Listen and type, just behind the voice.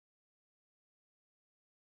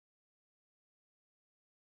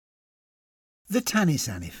The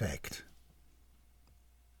Tanisan Effect.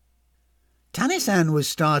 Tanisan was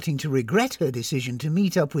starting to regret her decision to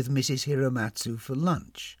meet up with Mrs. Hiromatsu for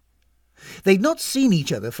lunch. They'd not seen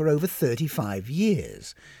each other for over 35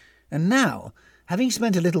 years, and now, having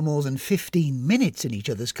spent a little more than 15 minutes in each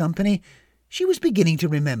other's company, she was beginning to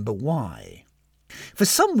remember why. For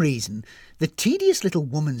some reason, the tedious little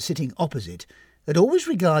woman sitting opposite had always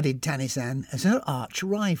regarded Tanisan as her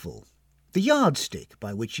arch-rival, the yardstick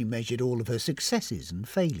by which she measured all of her successes and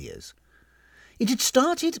failures. It had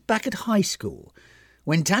started back at high school,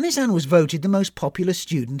 when Tanisan was voted the most popular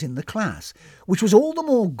student in the class, which was all the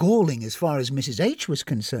more galling as far as Mrs. H was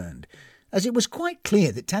concerned, as it was quite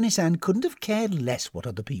clear that Tanisan couldn't have cared less what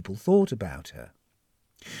other people thought about her.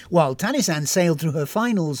 While Tanisan sailed through her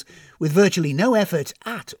finals with virtually no effort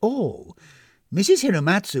at all, Mrs.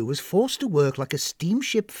 Hiromatsu was forced to work like a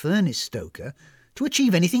steamship furnace stoker to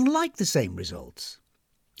achieve anything like the same results.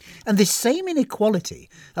 And this same inequality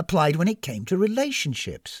applied when it came to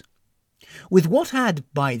relationships. With what had,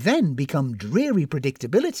 by then, become dreary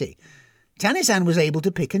predictability, Tanisan was able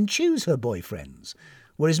to pick and choose her boyfriends,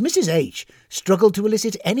 whereas Mrs. H struggled to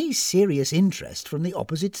elicit any serious interest from the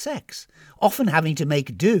opposite sex, often having to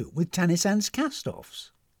make do with Tanisan's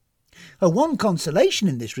cast-offs. Her one consolation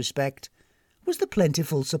in this respect was the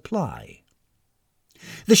plentiful supply.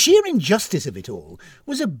 The sheer injustice of it all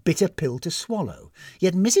was a bitter pill to swallow,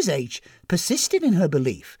 yet Mrs. H persisted in her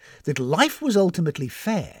belief that life was ultimately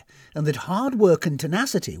fair and that hard work and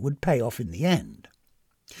tenacity would pay off in the end.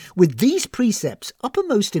 With these precepts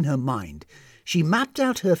uppermost in her mind, she mapped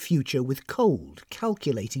out her future with cold,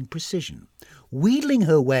 calculating precision, wheedling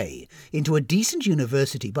her way into a decent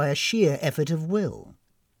university by a sheer effort of will.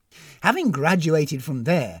 Having graduated from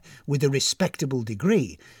there with a respectable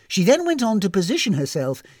degree, she then went on to position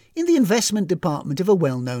herself in the investment department of a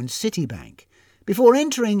well-known city bank, before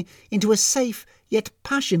entering into a safe yet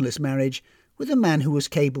passionless marriage with a man who was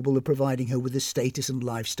capable of providing her with the status and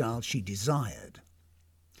lifestyle she desired.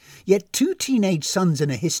 Yet 2 teenage sons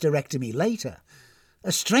and a hysterectomy later,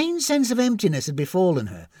 a strange sense of emptiness had befallen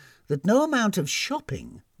her that no amount of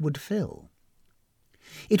shopping would fill.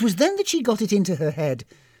 It was then that she got it into her head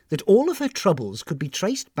that all of her troubles could be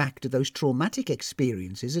traced back to those traumatic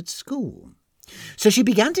experiences at school. So she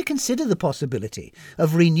began to consider the possibility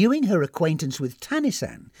of renewing her acquaintance with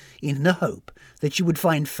Tanisan in the hope that she would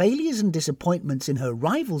find failures and disappointments in her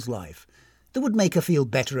rival's life that would make her feel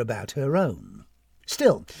better about her own.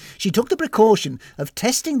 Still, she took the precaution of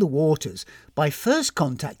testing the waters by first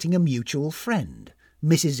contacting a mutual friend,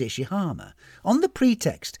 Mrs. Ishihama, on the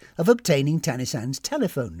pretext of obtaining Tanisan's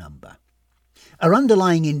telephone number. Her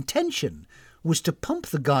underlying intention was to pump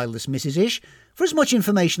the guileless Mrs. Ish for as much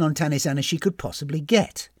information on Tanisan as she could possibly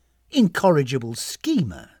get, incorrigible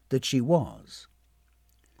schemer that she was.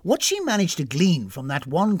 What she managed to glean from that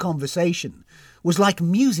one conversation was like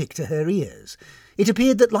music to her ears. It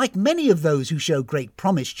appeared that, like many of those who show great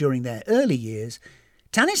promise during their early years,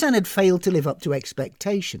 Tanisan had failed to live up to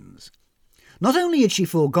expectations. Not only had she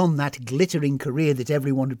foregone that glittering career that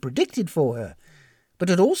everyone had predicted for her, but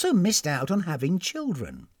had also missed out on having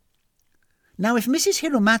children. Now, if Mrs.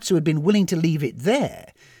 Hiromatsu had been willing to leave it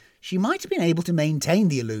there, she might have been able to maintain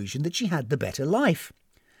the illusion that she had the better life.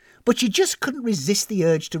 But she just couldn't resist the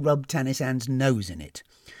urge to rub Tanisan's nose in it.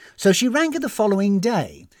 So she rang her the following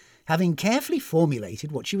day, having carefully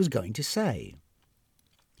formulated what she was going to say.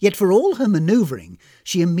 Yet for all her manoeuvring,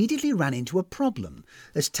 she immediately ran into a problem,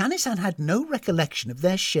 as Tanisan had no recollection of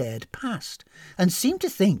their shared past, and seemed to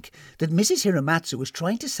think that Mrs. Hiromatsu was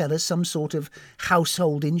trying to sell her some sort of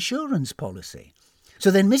household insurance policy. So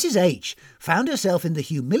then Mrs. H found herself in the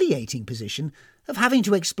humiliating position of having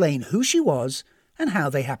to explain who she was and how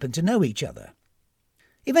they happened to know each other.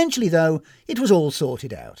 Eventually, though, it was all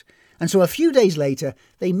sorted out, and so a few days later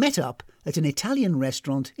they met up at an Italian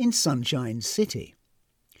restaurant in Sunshine City.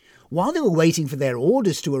 While they were waiting for their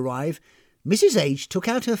orders to arrive, Mrs. H took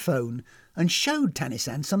out her phone and showed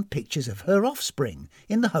Tanisan some pictures of her offspring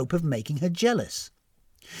in the hope of making her jealous.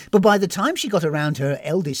 But by the time she got around to her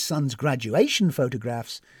eldest son's graduation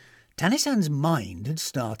photographs, Tanisan's mind had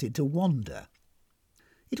started to wander.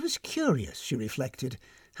 It was curious, she reflected,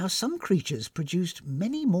 how some creatures produced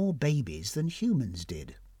many more babies than humans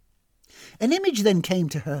did. An image then came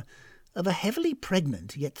to her of a heavily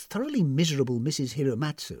pregnant yet thoroughly miserable Mrs.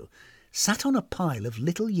 Hiromatsu sat on a pile of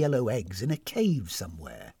little yellow eggs in a cave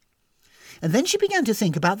somewhere. And then she began to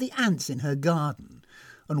think about the ants in her garden,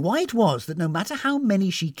 and why it was that no matter how many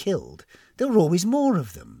she killed, there were always more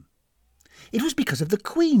of them. It was because of the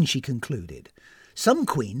queen, she concluded. Some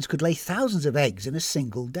queens could lay thousands of eggs in a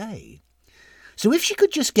single day. So if she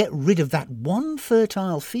could just get rid of that one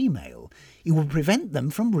fertile female, it would prevent them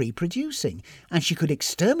from reproducing, and she could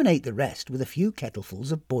exterminate the rest with a few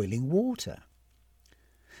kettlefuls of boiling water.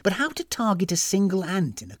 But how to target a single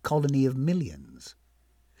ant in a colony of millions?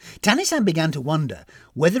 Tannisan began to wonder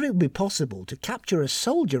whether it would be possible to capture a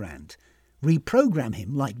soldier ant, reprogram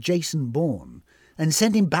him like Jason Bourne, and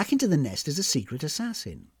send him back into the nest as a secret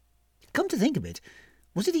assassin. Come to think of it,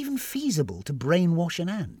 was it even feasible to brainwash an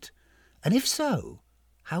ant? And if so,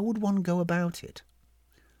 how would one go about it?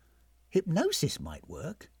 Hypnosis might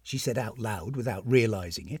work, she said out loud without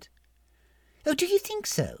realising it. Oh, do you think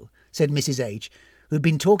so? Said Mrs. H., who had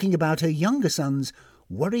been talking about her younger son's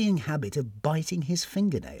worrying habit of biting his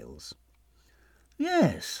fingernails.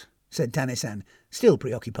 Yes, said Tannisan, still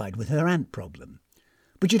preoccupied with her ant problem.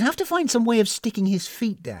 But you'd have to find some way of sticking his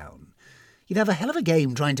feet down. You'd have a hell of a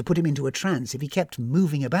game trying to put him into a trance if he kept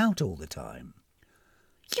moving about all the time.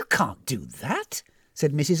 You can't do that,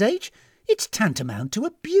 said Mrs. H. It's tantamount to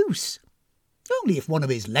abuse. Only if one of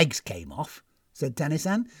his legs came off, said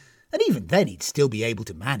Tannisan, and even then he'd still be able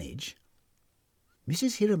to manage.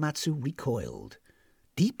 Mrs. Hiramatsu recoiled,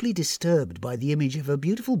 deeply disturbed by the image of her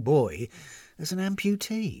beautiful boy as an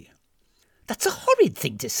amputee. That's a horrid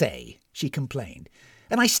thing to say, she complained,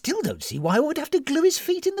 and I still don't see why I would have to glue his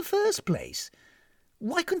feet in the first place.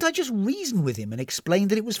 Why couldn't I just reason with him and explain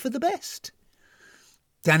that it was for the best?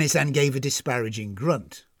 Tannisan gave a disparaging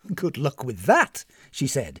grunt. Good luck with that, she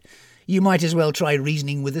said. You might as well try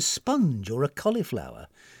reasoning with a sponge or a cauliflower.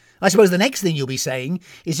 I suppose the next thing you'll be saying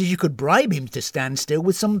is that you could bribe him to stand still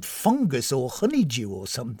with some fungus or honeydew or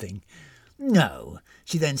something. No,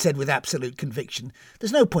 she then said with absolute conviction,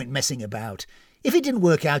 there's no point messing about. If it didn't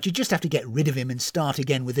work out, you'd just have to get rid of him and start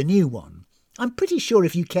again with a new one. I'm pretty sure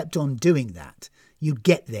if you kept on doing that, you'd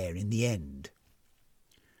get there in the end.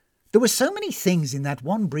 There were so many things in that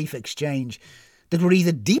one brief exchange that were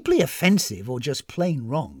either deeply offensive or just plain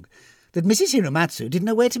wrong, that Mrs. Hiramatsu didn't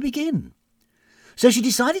know where to begin. So she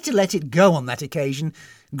decided to let it go on that occasion,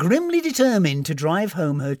 grimly determined to drive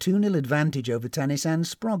home her 2-0 advantage over Tannisan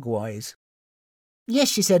Sprogwise. Yes,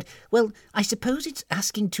 she said, well, I suppose it's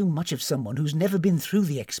asking too much of someone who's never been through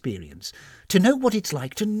the experience, to know what it's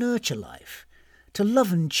like to nurture life, to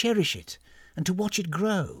love and cherish it, and to watch it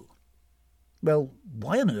grow. Well,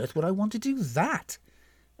 why on earth would I want to do that?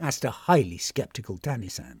 Asked a highly sceptical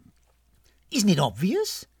Tannisan. Isn't it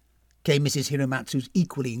obvious? Came Mrs. Hiramatsu's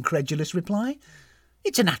equally incredulous reply.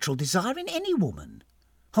 It's a natural desire in any woman.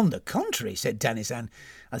 On the contrary, said Tannisan,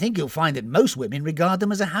 I think you'll find that most women regard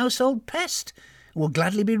them as a household pest and will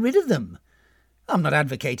gladly be rid of them. I'm not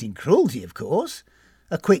advocating cruelty, of course.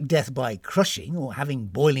 A quick death by crushing or having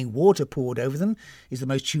boiling water poured over them is the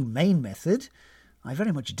most humane method. I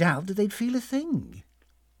very much doubt that they'd feel a thing.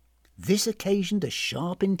 This occasioned a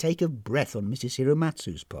sharp intake of breath on Mrs.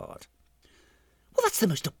 Hiramatsu's part. Well, that's the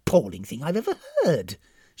most appalling thing I've ever heard,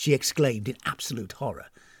 she exclaimed in absolute horror.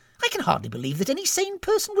 I can hardly believe that any sane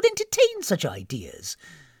person would entertain such ideas.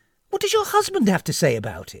 What does your husband have to say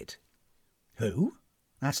about it? Who?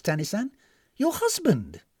 Asked Tannisan. Your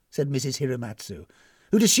husband, said Mrs. Hiramatsu,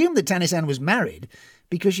 who'd assumed that Tannisan was married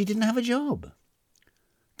because she didn't have a job.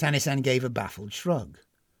 Tannisan gave a baffled shrug.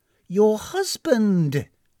 Your husband,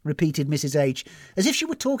 repeated Mrs. H., as if she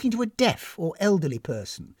were talking to a deaf or elderly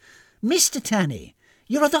person. Mr. Tanny,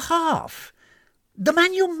 your other half. The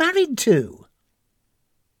man you're married to.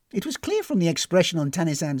 It was clear from the expression on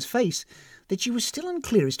Tannisan's face that she was still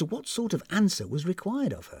unclear as to what sort of answer was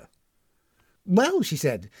required of her. Well, she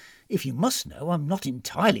said, if you must know, I'm not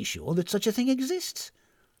entirely sure that such a thing exists.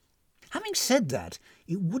 Having said that,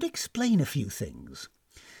 it would explain a few things.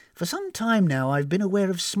 For some time now I've been aware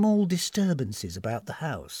of small disturbances about the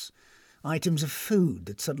house. Items of food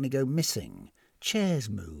that suddenly go missing, chairs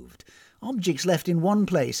moved, objects left in one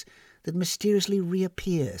place that mysteriously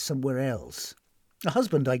reappear somewhere else. A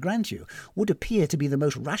husband, I grant you, would appear to be the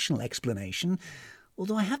most rational explanation,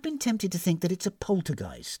 although I have been tempted to think that it's a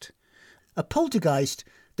poltergeist. A poltergeist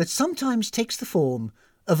that sometimes takes the form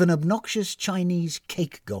of an obnoxious Chinese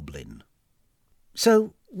cake goblin.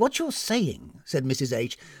 So, what you're saying, said Mrs.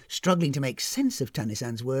 H., struggling to make sense of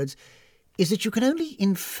Tannisan's words, is that you can only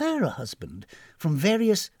infer a husband from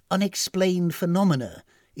various unexplained phenomena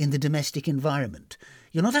in the domestic environment.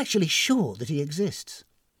 You're not actually sure that he exists.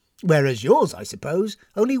 Whereas yours, I suppose,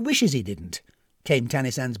 only wishes he didn't, came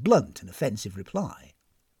Tannisan's blunt and offensive reply.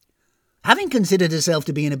 Having considered herself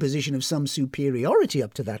to be in a position of some superiority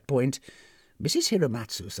up to that point, Mrs.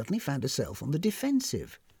 Hiramatsu suddenly found herself on the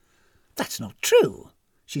defensive. That's not true,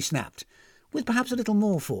 she snapped, with perhaps a little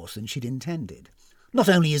more force than she'd intended. Not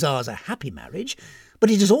only is ours a happy marriage, but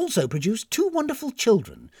it has also produced 2 wonderful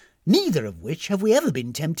children, neither of which have we ever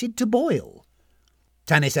been tempted to boil."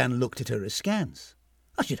 Tannisan looked at her askance.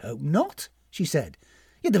 "I should hope not," she said.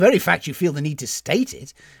 "Yet the very fact you feel the need to state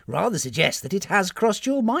it rather suggests that it has crossed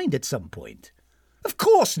your mind at some point." "Of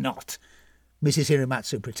course not," Mrs.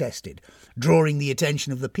 Hiramatsu protested, drawing the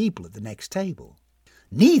attention of the people at the next table.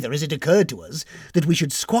 "Neither has it occurred to us that we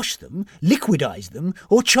should squash them, liquidize them,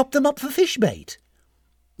 or chop them up for fish bait."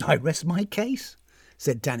 "I rest my case,"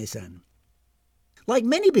 said Tannisan. Like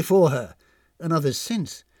many before her, and others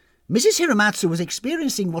since, Mrs. Hiramatsu was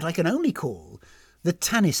experiencing what I can only call the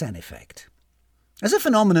Tannisan effect. As a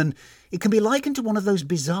phenomenon, it can be likened to one of those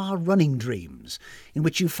bizarre running dreams in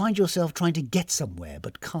which you find yourself trying to get somewhere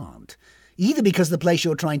but can't, either because the place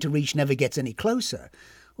you're trying to reach never gets any closer,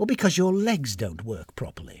 or because your legs don't work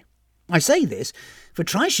properly. I say this, for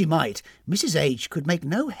try she might, Mrs. H could make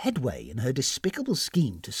no headway in her despicable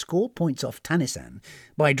scheme to score points off Tannisan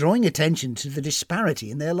by drawing attention to the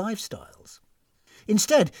disparity in their lifestyles.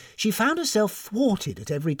 Instead, she found herself thwarted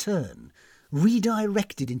at every turn,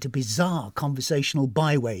 redirected into bizarre conversational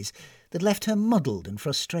byways that left her muddled and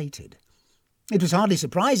frustrated. It was hardly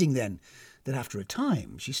surprising, then, that after a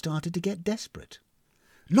time she started to get desperate.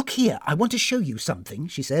 "Look here, I want to show you something,"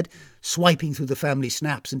 she said, swiping through the family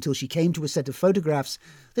snaps until she came to a set of photographs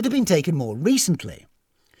that had been taken more recently.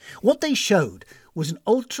 What they showed was an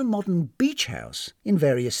ultra-modern beach house in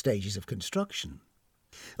various stages of construction.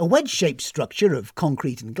 A wedge-shaped structure of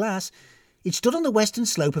concrete and glass, it stood on the western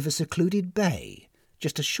slope of a secluded bay,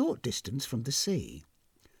 just a short distance from the sea.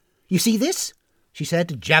 "You see this?" she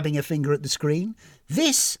said, jabbing a finger at the screen.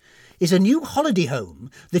 "This is a new holiday home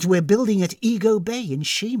that we're building at Ego Bay in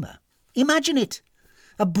Shima. Imagine it!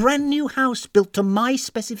 A brand new house built to my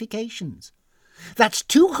specifications. That's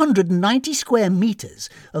 290 square metres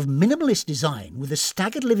of minimalist design with a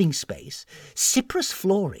staggered living space, cypress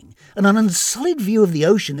flooring, and an unsullied view of the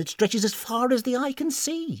ocean that stretches as far as the eye can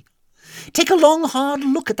see. Take a long, hard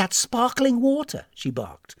look at that sparkling water," she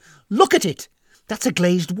barked. "Look at it! That's a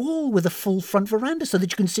glazed wall with a full front veranda so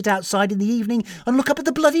that you can sit outside in the evening and look up at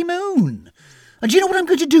the bloody moon. And do you know what I'm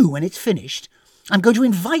going to do when it's finished? I'm going to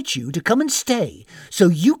invite you to come and stay so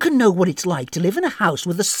you can know what it's like to live in a house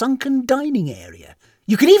with a sunken dining area.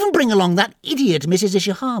 You can even bring along that idiot Mrs.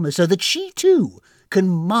 Ishihama so that she too can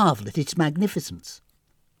marvel at its magnificence."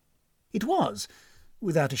 It was,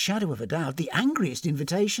 without a shadow of a doubt, the angriest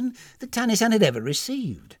invitation that Tannisan had ever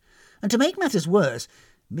received. And to make matters worse,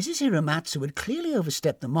 Mrs. Hiramatsu had clearly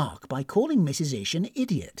overstepped the mark by calling Mrs. Ish an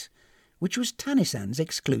idiot, which was Tannisan's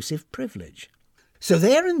exclusive privilege. So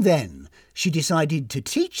there and then she decided to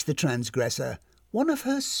teach the transgressor one of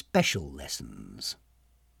her special lessons.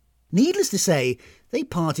 Needless to say, they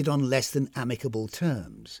parted on less than amicable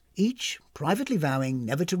terms, each privately vowing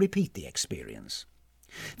never to repeat the experience.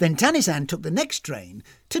 Then Tannisan took the next train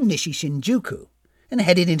to Nishi Shinjuku and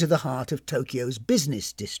headed into the heart of Tokyo's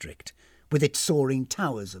business district, with its soaring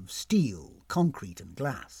towers of steel, concrete and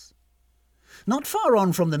glass. Not far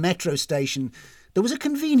on from the metro station, there was a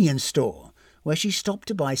convenience store where she stopped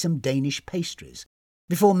to buy some Danish pastries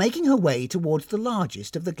before making her way towards the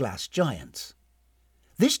largest of the glass giants.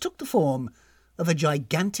 This took the form of a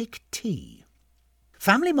gigantic T.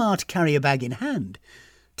 Family Mart carrier bag in hand,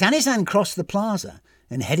 Tannisan crossed the plaza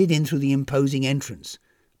and headed in through the imposing entrance,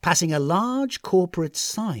 passing a large corporate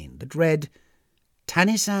sign that read,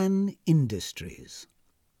 Tannisan Industries.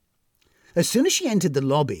 As soon as she entered the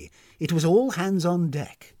lobby, it was all hands on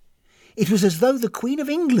deck. It was as though the Queen of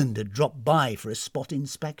England had dropped by for a spot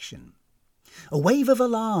inspection. A wave of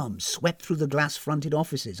alarms swept through the glass-fronted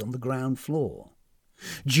offices on the ground floor.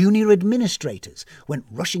 Junior administrators went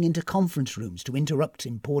rushing into conference rooms to interrupt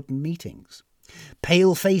important meetings.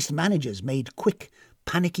 Pale-faced managers made quick,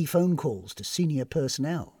 panicky phone calls to senior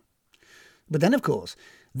personnel. But then, of course,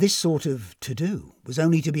 this sort of to-do was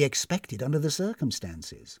only to be expected under the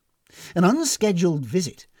circumstances. An unscheduled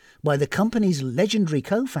visit by the company's legendary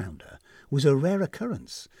co-founder was a rare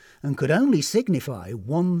occurrence and could only signify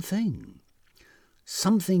one thing.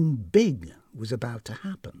 Something big was about to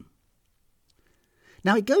happen.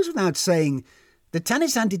 Now, it goes without saying that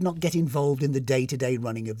Tannisan did not get involved in the day-to-day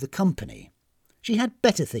running of the company. She had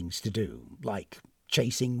better things to do, like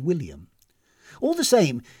chasing William. All the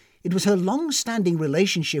same, it was her long-standing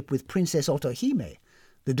relationship with Princess Otohime,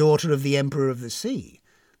 the daughter of the Emperor of the Sea,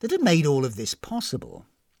 that had made all of this possible.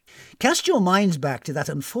 Cast your minds back to that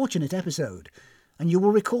unfortunate episode, and you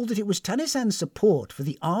will recall that it was Tannisan's support for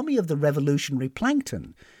the army of the revolutionary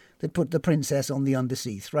plankton that put the princess on the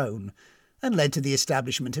undersea throne and led to the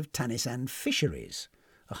establishment of Tannisan Fisheries,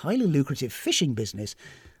 a highly lucrative fishing business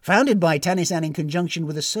founded by Tannisan in conjunction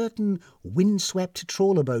with a certain windswept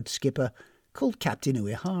trawler boat skipper called Captain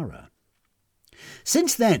Uehara.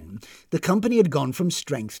 Since then, the company had gone from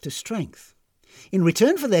strength to strength. In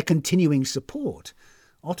return for their continuing support,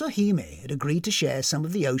 Otohime had agreed to share some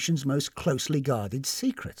of the ocean's most closely guarded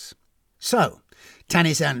secrets. So,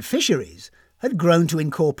 Tanisan Fisheries had grown to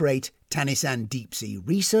incorporate Tanisan Deep Sea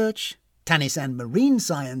Research, Tanisan Marine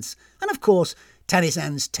Science, and of course,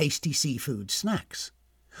 Tanisan's tasty seafood snacks.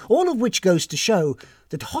 All of which goes to show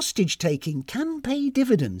that hostage-taking can pay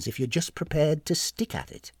dividends if you're just prepared to stick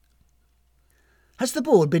at it. "Has the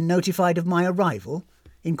board been notified of my arrival?"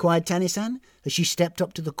 inquired Tanisan as she stepped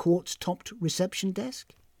up to the quartz-topped reception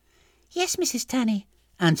desk. "Yes, Mrs. Tanny,"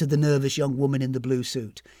 answered the nervous young woman in the blue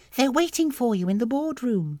suit. "They're waiting for you in the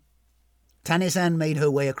boardroom." Tanisan made her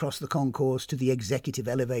way across the concourse to the executive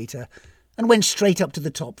elevator and went straight up to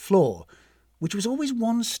the top floor, which was always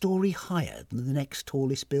 1 story higher than the next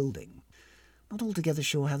tallest building. Not altogether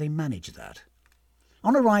sure how they managed that.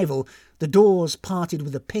 On arrival, the doors parted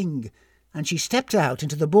with a ping, and she stepped out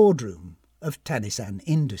into the boardroom of Tanisan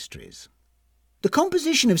Industries. The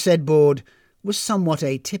composition of said board was somewhat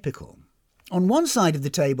atypical. On one side of the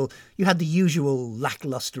table, you had the usual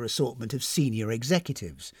lacklustre assortment of senior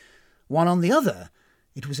executives, while on the other,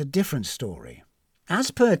 it was a different story.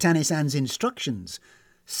 As per Tanisan's instructions,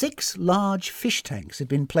 6 large fish tanks had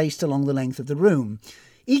been placed along the length of the room,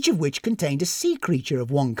 each of which contained a sea creature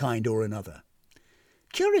of one kind or another.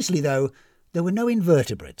 Curiously, though, there were no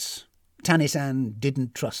invertebrates. Tanisan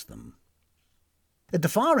didn't trust them. At the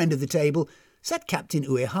far end of the table sat Captain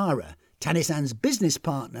Uehara, Tanisan's business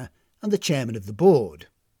partner and the chairman of the board.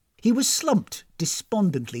 He was slumped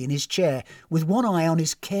despondently in his chair, with one eye on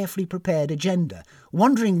his carefully prepared agenda,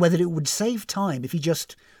 wondering whether it would save time if he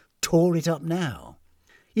just tore it up now.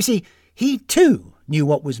 You see, he too knew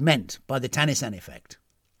what was meant by the Tanisan effect.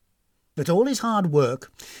 But all his hard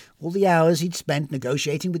work, all the hours he'd spent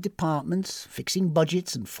negotiating with departments, fixing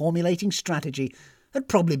budgets and formulating strategy, had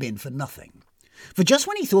probably been for nothing. For just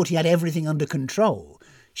when he thought he had everything under control,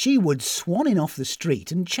 she would swan in off the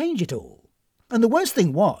street and change it all. And the worst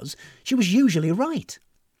thing was, she was usually right.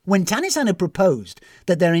 When Tanisan had proposed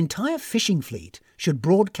that their entire fishing fleet should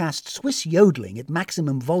broadcast Swiss yodeling at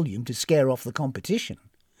maximum volume to scare off the competition,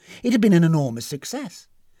 it had been an enormous success.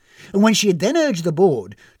 And when she had then urged the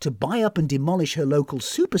board to buy up and demolish her local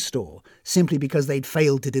superstore simply because they'd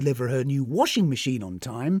failed to deliver her new washing machine on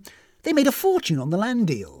time, they made a fortune on the land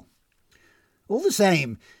deal. All the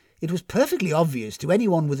same, it was perfectly obvious to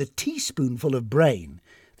anyone with a teaspoonful of brain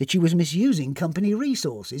that she was misusing company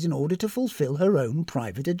resources in order to fulfill her own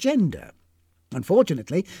private agenda.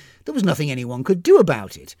 Unfortunately, there was nothing anyone could do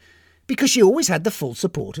about it, because she always had the full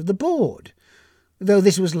support of the board, though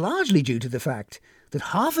this was largely due to the fact that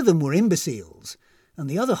half of them were imbeciles and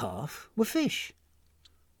the other half were fish.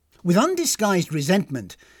 With undisguised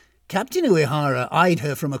resentment, Captain Uehara eyed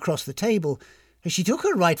her from across the table as she took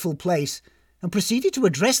her rightful place and proceeded to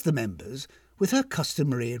address the members with her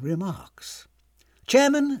customary remarks.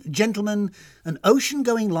 "Chairman, gentlemen, and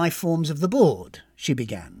ocean-going life forms of the board," she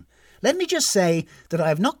began, "let me just say that I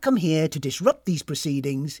have not come here to disrupt these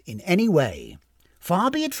proceedings in any way.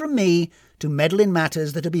 Far be it from me to meddle in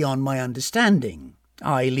matters that are beyond my understanding.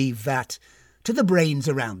 I leave that to the brains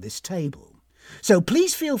around this table. So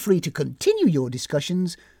please feel free to continue your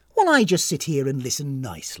discussions while I just sit here and listen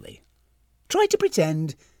nicely. Try to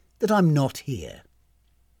pretend that I'm not here."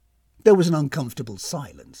 There was an uncomfortable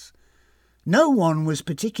silence. No one was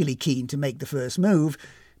particularly keen to make the first move,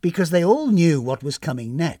 because they all knew what was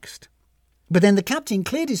coming next. But then the captain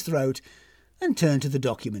cleared his throat and turned to the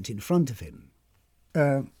document in front of him.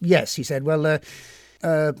 Yes, he said. "Well,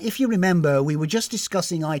 if you remember, we were just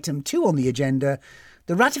discussing item 2 on the agenda,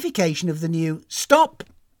 the ratification of the new—" "Stop!"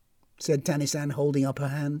 said Tanisan, holding up her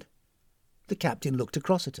hand. The captain looked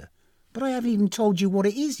across at her. "But I haven't even told you what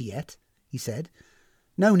it is yet," he said.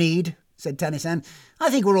 "No need," said Tanisan. "I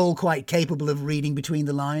think we're all quite capable of reading between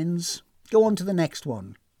the lines. Go on to the next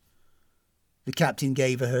one." The captain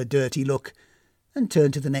gave her a dirty look and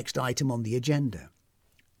turned to the next item on the agenda.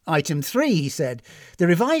 "Item 3, he said, the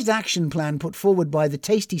revised action plan put forward by the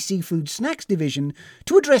Tasty Seafood Snacks Division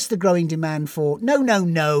to address the growing demand for—"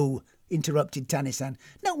 No, interrupted Tanisan.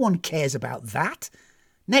 "No one cares about that.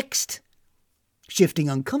 Next." Shifting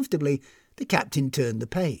uncomfortably, the captain turned the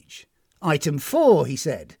page. "Item 4, he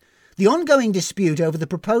said, the ongoing dispute over the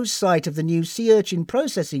proposed site of the new sea urchin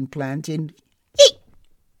processing plant in—" "Eek!"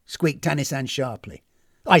 squeaked Tanisan sharply.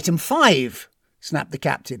 "Item 5, snapped the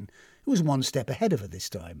captain, who was one step ahead of her this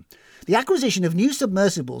time. "The acquisition of new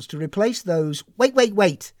submersibles to replace those—"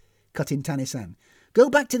 Wait, cut in Tanisan. "Go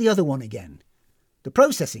back to the other one again. The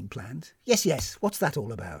processing plant? Yes, what's that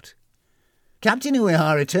all about?" Captain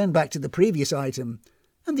Uehara turned back to the previous item,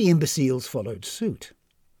 and the imbeciles followed suit.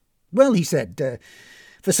 Well, he said,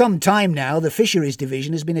 for some time now, the Fisheries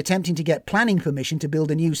Division has been attempting to get planning permission to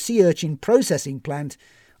build a new sea urchin processing plant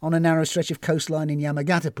on a narrow stretch of coastline in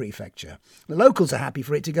Yamagata Prefecture. The locals are happy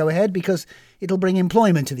for it to go ahead because it'll bring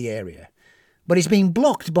employment to the area. But it's being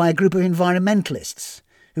blocked by a group of environmentalists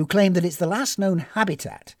who claim that it's the last known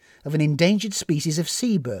habitat of an endangered species of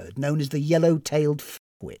seabird known as the yellow-tailed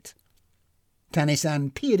fuckwit.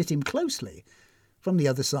 Tane-san peered at him closely from the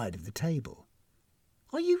other side of the table.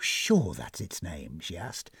 "Are you sure that's its name?" she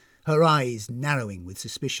asked, her eyes narrowing with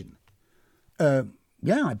suspicion.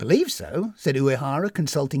 Yeah, I believe so," said Uehara,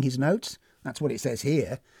 consulting his notes. "That's what it says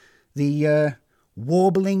here. The,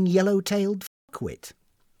 warbling yellow-tailed fuckwit."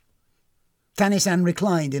 Tane-san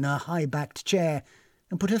reclined in her high-backed chair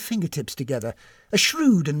and put her fingertips together. A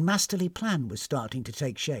shrewd and masterly plan was starting to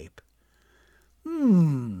take shape.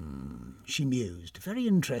 She mused. Very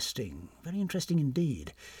interesting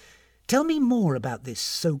indeed. Tell me more about this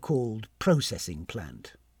so-called processing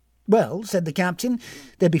plant." "Well," said the captain,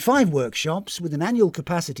 "there'd be 5 workshops with an annual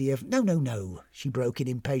capacity of—" No, she broke in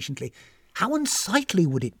impatiently. "How unsightly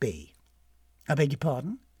would it be?" "I beg your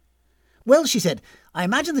pardon?" "Well," she said, "I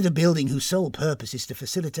imagine that a building whose sole purpose is to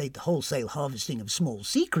facilitate the wholesale harvesting of small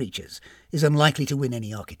sea creatures is unlikely to win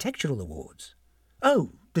any architectural awards."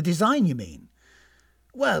 "Oh, the design, you mean?"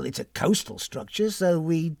 "Well, it's a coastal structure, so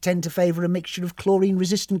we tend to favour a mixture of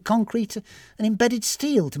chlorine-resistant concrete and embedded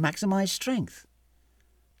steel to maximise strength."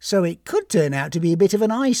 "So it could turn out to be a bit of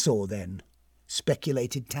an eyesore, then?"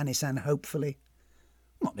 speculated Tane-san hopefully.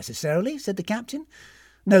 "Not necessarily," said the captain.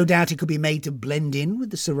 "No doubt it could be made to blend in with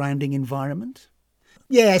the surrounding environment."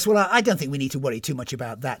 "Yes, well, I don't think we need to worry too much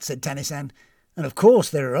about that," said Tane-san. "And of course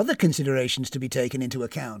there are other considerations to be taken into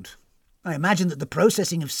account. I imagine that the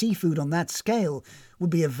processing of seafood on that scale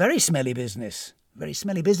would be a very smelly business. Very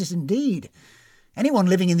smelly business indeed. Anyone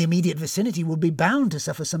living in the immediate vicinity would be bound to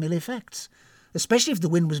suffer some ill effects, especially if the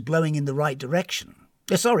wind was blowing in the right direction.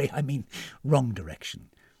 Wrong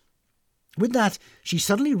direction." With that, she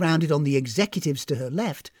suddenly rounded on the executives to her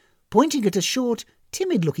left, pointing at a short,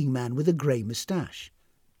 timid-looking man with a grey moustache.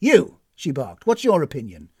 "You," she barked, "what's your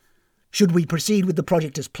opinion? Should we proceed with the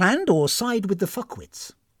project as planned or side with the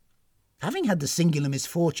fuckwits?" Having had the singular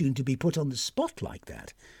misfortune to be put on the spot like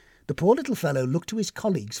that, the poor little fellow looked to his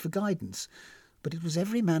colleagues for guidance, but it was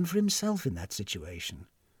every man for himself in that situation.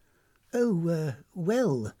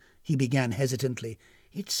 Well, he began hesitantly,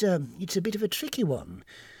 it's a bit of a tricky one.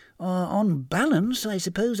 On balance, I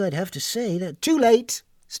suppose I'd have to say that—" "Too late,"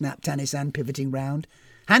 snapped Tane-san, pivoting round.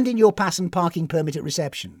 "Hand in your pass and parking permit at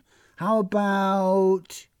reception. How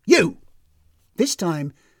about you?" This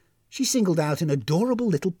time she singled out an adorable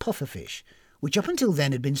little pufferfish, which up until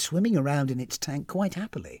then had been swimming around in its tank quite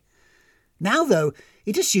happily. Now, though,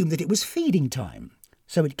 it assumed that it was feeding time,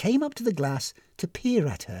 so it came up to the glass to peer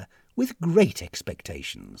at her with great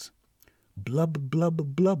expectations. Blub,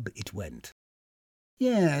 blub, blub it went.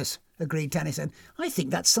 "Yes," agreed Tane-san, "I think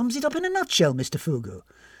that sums it up in a nutshell, Mr. Fugu.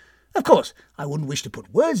 Of course, I wouldn't wish to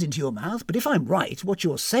put words into your mouth, but if I'm right, what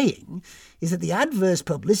you're saying is that the adverse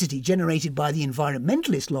publicity generated by the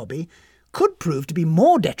environmentalist lobby could prove to be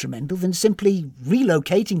more detrimental than simply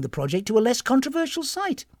relocating the project to a less controversial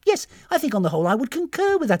site. Yes, I think on the whole I would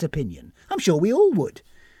concur with that opinion. I'm sure we all would.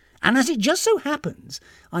 And as it just so happens,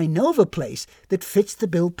 I know of a place that fits the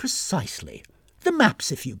bill precisely. The maps,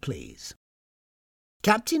 if you please."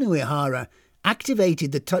 Captain Uehara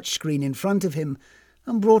activated the touchscreen in front of him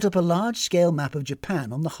and brought up a large-scale map of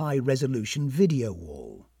Japan on the high-resolution video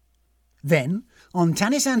wall. Then, on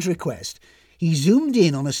Tane-san's request, he zoomed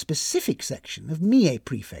in on a specific section of Mie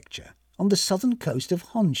Prefecture on the southern coast of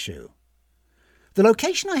Honshu. "The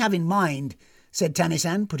location I have in mind," said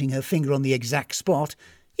Tane-san, putting her finger on the exact spot,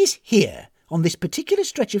 "is here, on this particular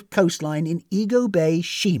stretch of coastline in Igo Bay,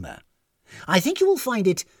 Shima. I think you will find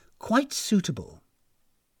it quite suitable."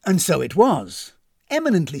 And so it was,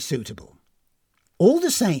 eminently suitable. All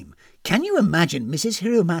the same, can you imagine Mrs.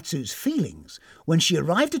 Hiromatsu's feelings when she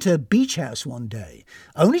arrived at her beach house one day,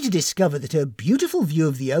 only to discover that her beautiful view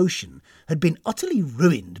of the ocean had been utterly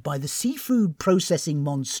ruined by the seafood processing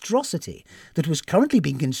monstrosity that was currently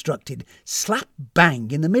being constructed slap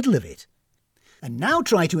bang in the middle of it? And now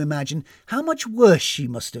try to imagine how much worse she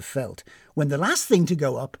must have felt when the last thing to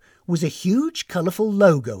go up was a huge colourful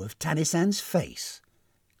logo of Tane-san's face,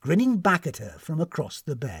 grinning back at her from across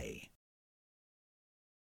the bay.